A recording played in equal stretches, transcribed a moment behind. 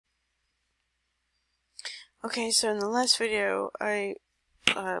Okay, so in the last video, I'm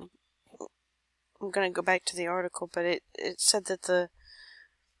going to go back to the article, but it said that the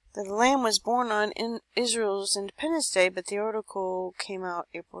lamb was born on Israel's Independence Day, but the article came out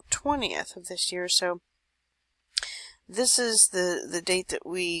April 20th of this year, so this is the date that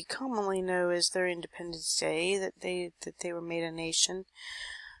we commonly know as their Independence Day, that they were made a nation.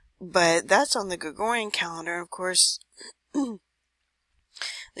 But that's on the Gregorian calendar, and of course, the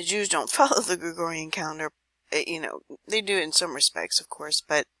Jews don't follow the Gregorian calendar. You know, they do it in some respects, of course,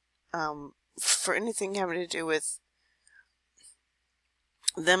 but for anything having to do with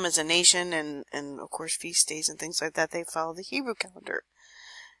them as a nation and of course feast days and things like that, they follow the Hebrew calendar.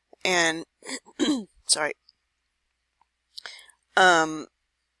 And sorry, the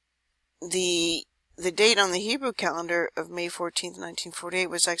date on the Hebrew calendar of May 14th, 1948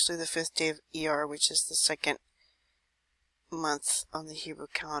 was actually the 5th day of ER, which is the second month on the Hebrew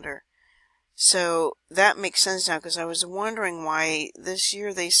calendar. So that makes sense now, because I was wondering why this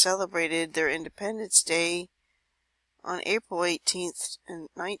year they celebrated their Independence Day on April 18th and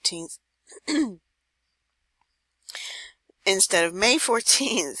 19th instead of May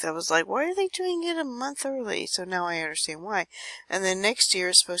 14th. I was like, why are they doing it a month early? So now I understand why. And then next year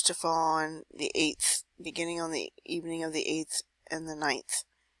is supposed to fall on the 8th, beginning on the evening of the 8th and the 9th.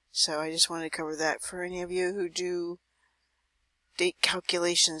 So I just wanted to cover that for any of you who do date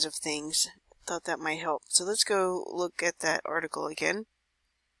calculations of things. Thought that might help. So let's go look at that article again.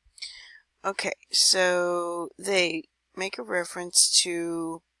 Okay, so they make a reference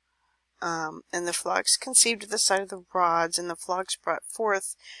to and the flocks conceived at the sight of the rods, and the flocks brought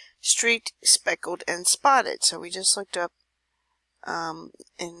forth streaked, speckled, and spotted. So we just looked up in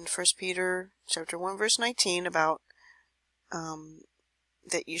 1 Peter chapter 1 verse 19 about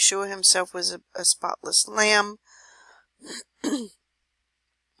that Yeshua himself was a spotless lamb,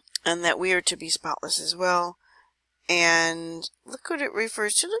 and that we are to be spotless as well. And look what it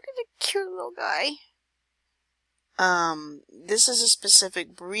refers to. Look at the cute little guy. This is a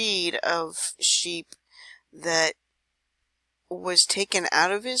specific breed of sheep that was taken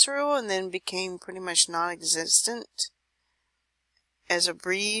out of Israel and then became pretty much non-existent as a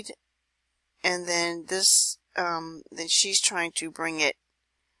breed. And then this, then she's trying to bring it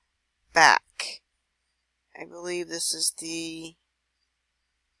back. I believe this is the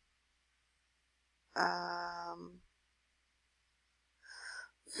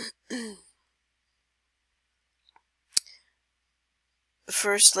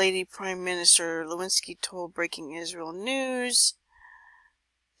First Lady Prime Minister Lewinsky told Breaking Israel News.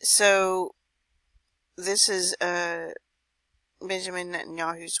 So this is Benjamin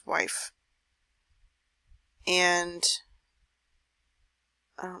Netanyahu's wife, and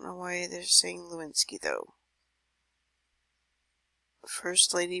I don't know why they're saying Lewinsky though.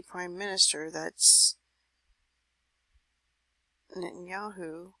 First Lady Prime Minister, that's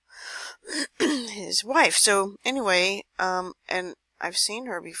Netanyahu, his wife. So anyway, and I've seen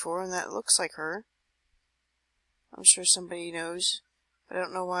her before, and that looks like her. I'm sure somebody knows, but I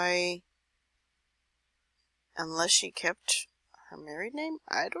don't know why, unless she kept her married name?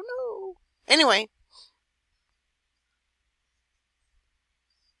 I don't know. Anyway.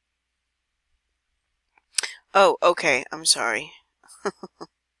 Oh, okay, I'm sorry.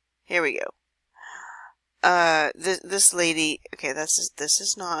 Here we go. This lady, okay, this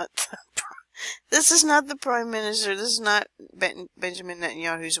is not this is not the Prime Minister. This is not Benjamin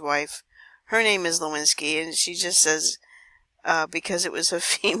Netanyahu's wife. Her name is Lewinsky, and she just says because it was a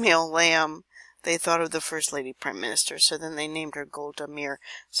female lamb, they thought of the First Lady Prime Minister, so then they named her Golda Meir.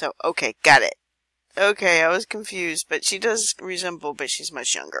 So, okay, got it. Okay, I was confused, but she does resemble, but she's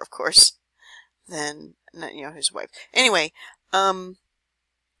much younger, of course, than Netanyahu's wife. Anyway,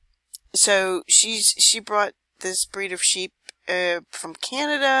 so she brought this breed of sheep from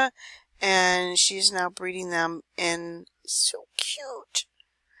Canada, and she's now breeding them in, so cute,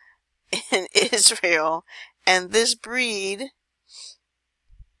 in Israel. And this breed,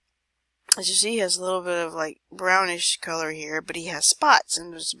 as you see, has a little bit of like brownish color here, but he has spots,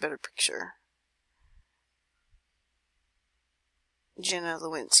 and there's a better picture. Jenna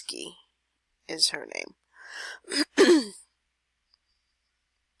Lewinsky is her name.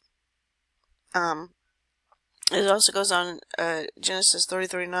 It also goes on, Genesis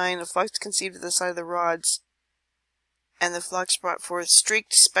 30:39, the flocks conceived at the side of the rods, and the flocks brought forth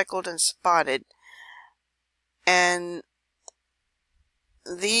streaked, speckled, and spotted. And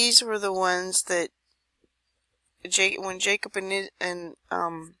these were the ones that when Jacob and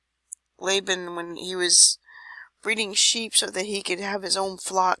Laban, when he was breeding sheep so that he could have his own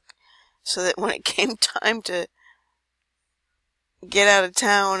flock, so that when it came time to get out of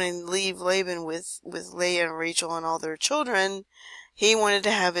town and leave Laban with Leah and Rachel and all their children. He wanted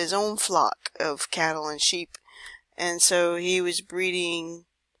to have his own flock of cattle and sheep, and so he was breeding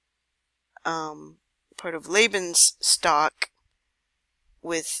part of Laban's stock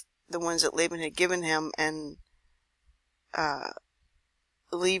with the ones that Laban had given him, and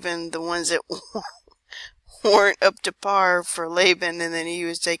leaving the ones that weren't up to par for Laban, and then he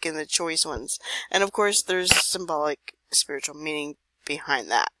was taking the choice ones. And of course there's symbolic spiritual meaning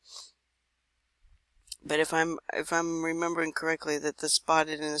behind that. But if I'm remembering correctly, that the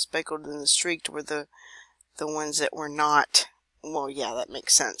spotted and the speckled and the streaked were the ones that were not, well, yeah, that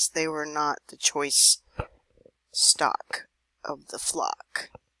makes sense. They were not the choice stock of the flock.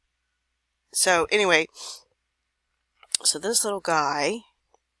 So anyway, so this little guy,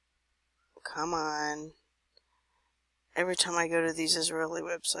 come on. Every time I go to these Israeli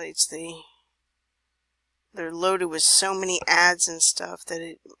websites, they're loaded with so many ads and stuff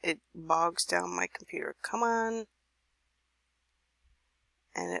that it bogs down my computer. Come on.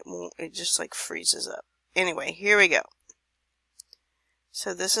 And it just like freezes up. Anyway, here we go.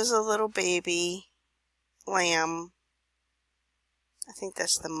 So this is a little baby lamb. I think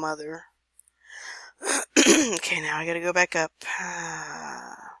that's the mother. Okay, now I gotta go back up.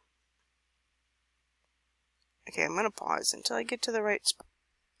 Okay, I'm gonna pause until I get to the right spot.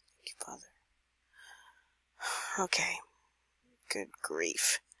 Thank you, Father. Okay. Good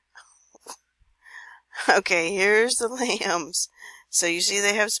grief. Okay, here's the lambs. So you see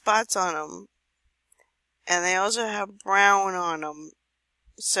they have spots on them. And they also have brown on them.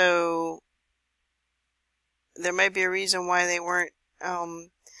 So there might be a reason why they weren't,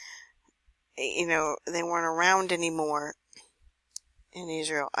 they weren't around anymore in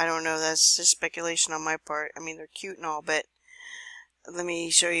Israel. I don't know. That's just speculation on my part. I mean, they're cute and all, but let me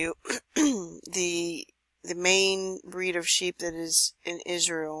show you the main breed of sheep that is in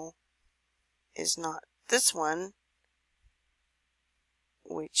Israel is not this one,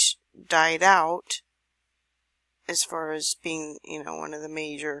 which died out as far as being, one of the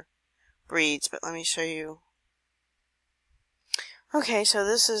major breeds. But let me show you. Okay, so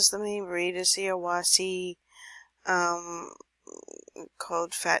this is the main breed. It's the Awasi,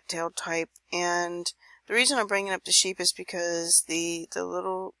 called fat-tailed type. And the reason I'm bringing up the sheep is because the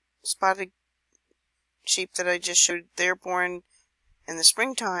little spotted sheep that I just showed, they're born in the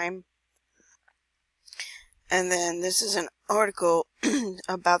springtime. And then this is an article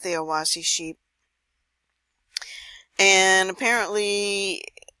about the Awasi sheep. And apparently,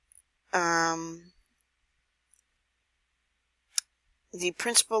 the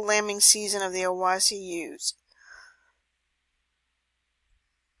principal lambing season of the Awasi ewes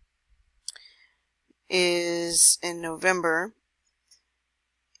is in November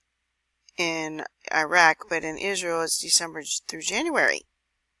in Iraq, but in Israel it's December through January.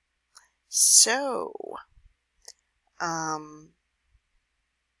 So, and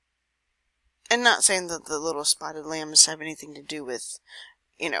not saying that the little spotted lambs have anything to do with,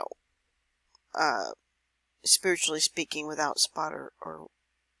 spiritually speaking, without spot or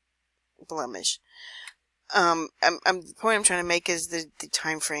blemish. The point I'm trying to make is the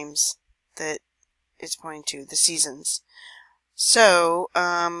time frames that it's pointing to, the seasons. So,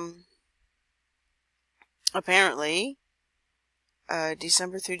 apparently,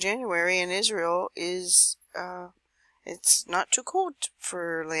 December through January in Israel is, it's not too cold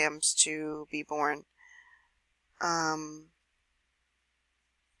for lambs to be born.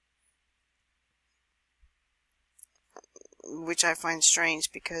 Which I find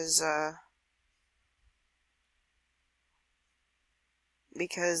strange because the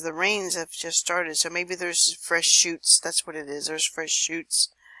rains have just started, so maybe there's fresh shoots. That's what it is. There's fresh shoots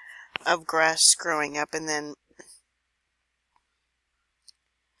of grass growing up, and then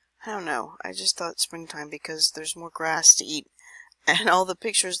I don't know. I just thought springtime because there's more grass to eat, and all the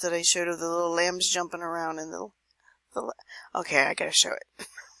pictures that I showed of the little lambs jumping around and okay, I gotta show it.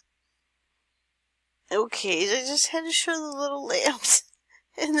 Okay, I just had to show the little lambs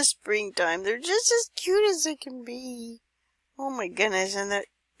in the springtime. They're just as cute as they can be. Oh my goodness, and that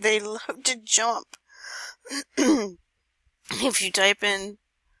they love to jump. If you type in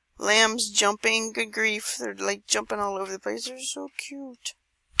lambs jumping, good grief, they're like jumping all over the place. They're so cute.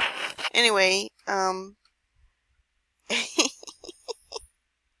 Anyway, look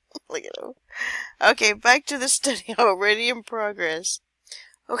at them. Okay, back to the study, already in progress.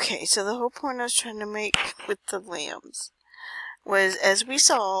 Okay, so the whole point I was trying to make with the lambs was, as we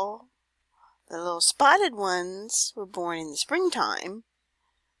saw, the little spotted ones were born in the springtime,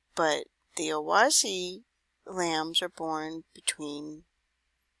 but the Awasi lambs are born between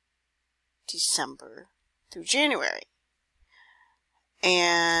December through January.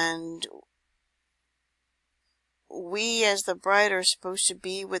 And we as the bride are supposed to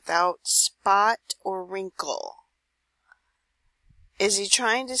be without spot or wrinkle. Is he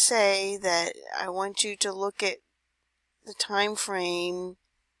trying to say that I want you to look at the time frame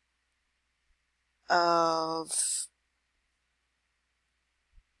of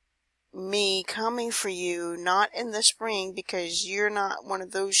me coming for you, not in the spring, because you're not one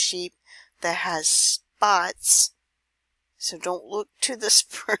of those sheep that has spots, so don't look to the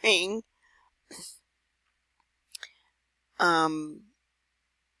spring,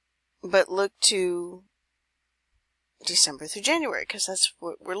 but look to December through January, because that's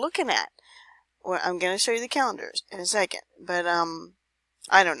what we're looking at. Well, I'm going to show you the calendars in a second, but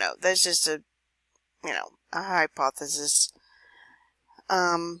I don't know, that's just a hypothesis.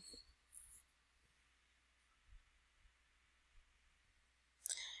 And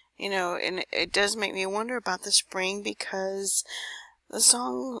it does make me wonder about the spring, because the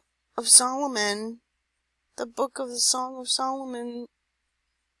Song of Solomon, the book of the Song of Solomon,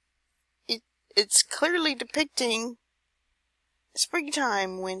 it's clearly depicting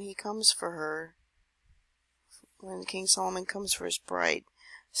springtime when he comes for her, when King Solomon comes for his bride.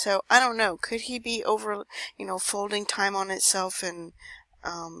 So, I don't know, could he be folding time on itself and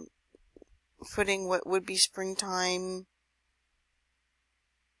putting what would be springtime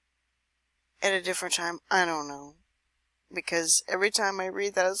at a different time? I don't know. Because every time I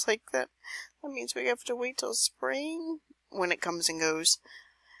read that, it's like, that means we have to wait till spring when it comes and goes.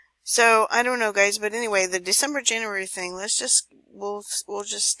 So, I don't know, guys, but anyway, the December-January thing, we'll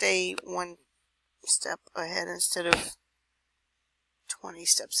just stay one step ahead instead of 20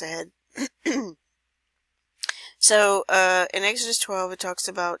 steps ahead. So, in Exodus 12, it talks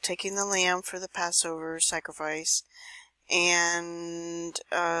about taking the lamb for the Passover sacrifice, and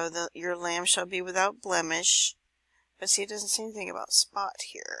your lamb shall be without blemish. But see, it doesn't say anything about spot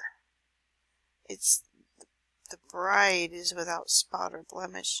here. It's the bride is without spot or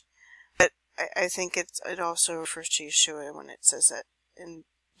blemish. But I think it also refers to Yeshua when it says that in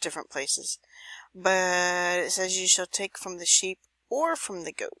different places. But it says you shall take from the sheep or from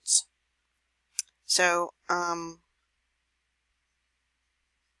the goats. So,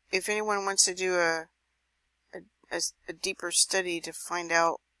 if anyone wants to do a deeper study to find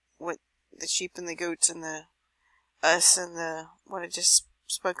out what the sheep and the goats and the us and what I just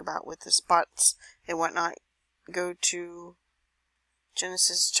spoke about with the spots and whatnot, go to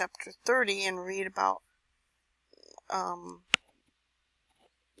Genesis chapter 30 and read about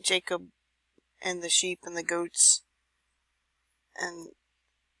Jacob and the sheep and the goats and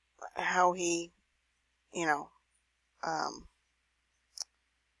how he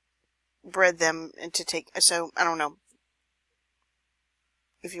bred them and to take. So I don't know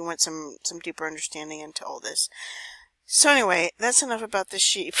if you want some deeper understanding into all this. So anyway, that's enough about the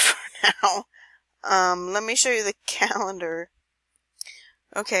sheep for now. Let me show you the calendar.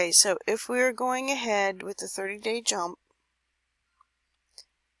 Okay, so if we're going ahead with the 30-day jump,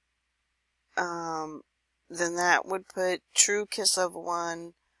 then that would put True Kislev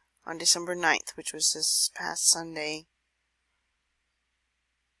 1 on December 9th, which was this past Sunday.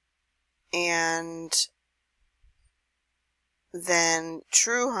 And then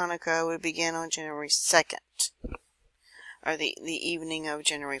True Hanukkah would begin on January 2nd, or the evening of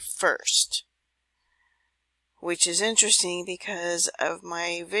January 1st. Which is interesting because of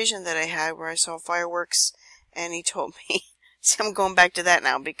my vision that I had where I saw fireworks, and he told me, see, I'm going back to that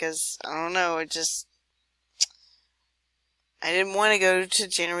now because, I don't know, I didn't want to go to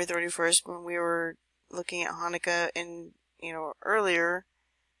January 31st when we were looking at Hanukkah and, earlier,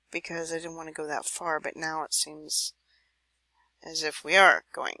 because I didn't want to go that far, but now it seems as if we are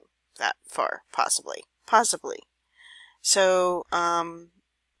going that far, possibly. So,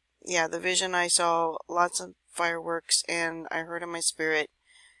 yeah, the vision, I saw lots of fireworks, and I heard in my spirit,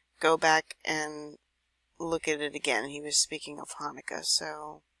 go back and look at it again. He was speaking of Hanukkah,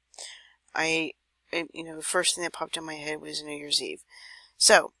 so the first thing that popped in my head was New Year's Eve.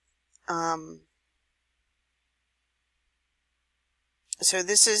 So, so I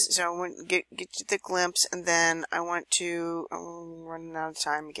want to get you the glimpse, and then I want to, I'm running out of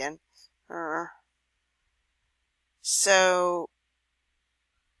time again. So,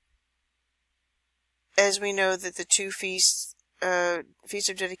 as we know that the two feasts, Feast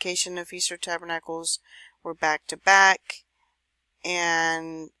of Dedication and Feast of Tabernacles, were back to back,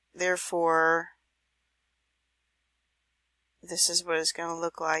 and therefore this is what it's going to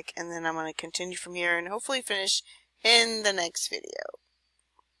look like, and then I'm going to continue from here and hopefully finish in the next video.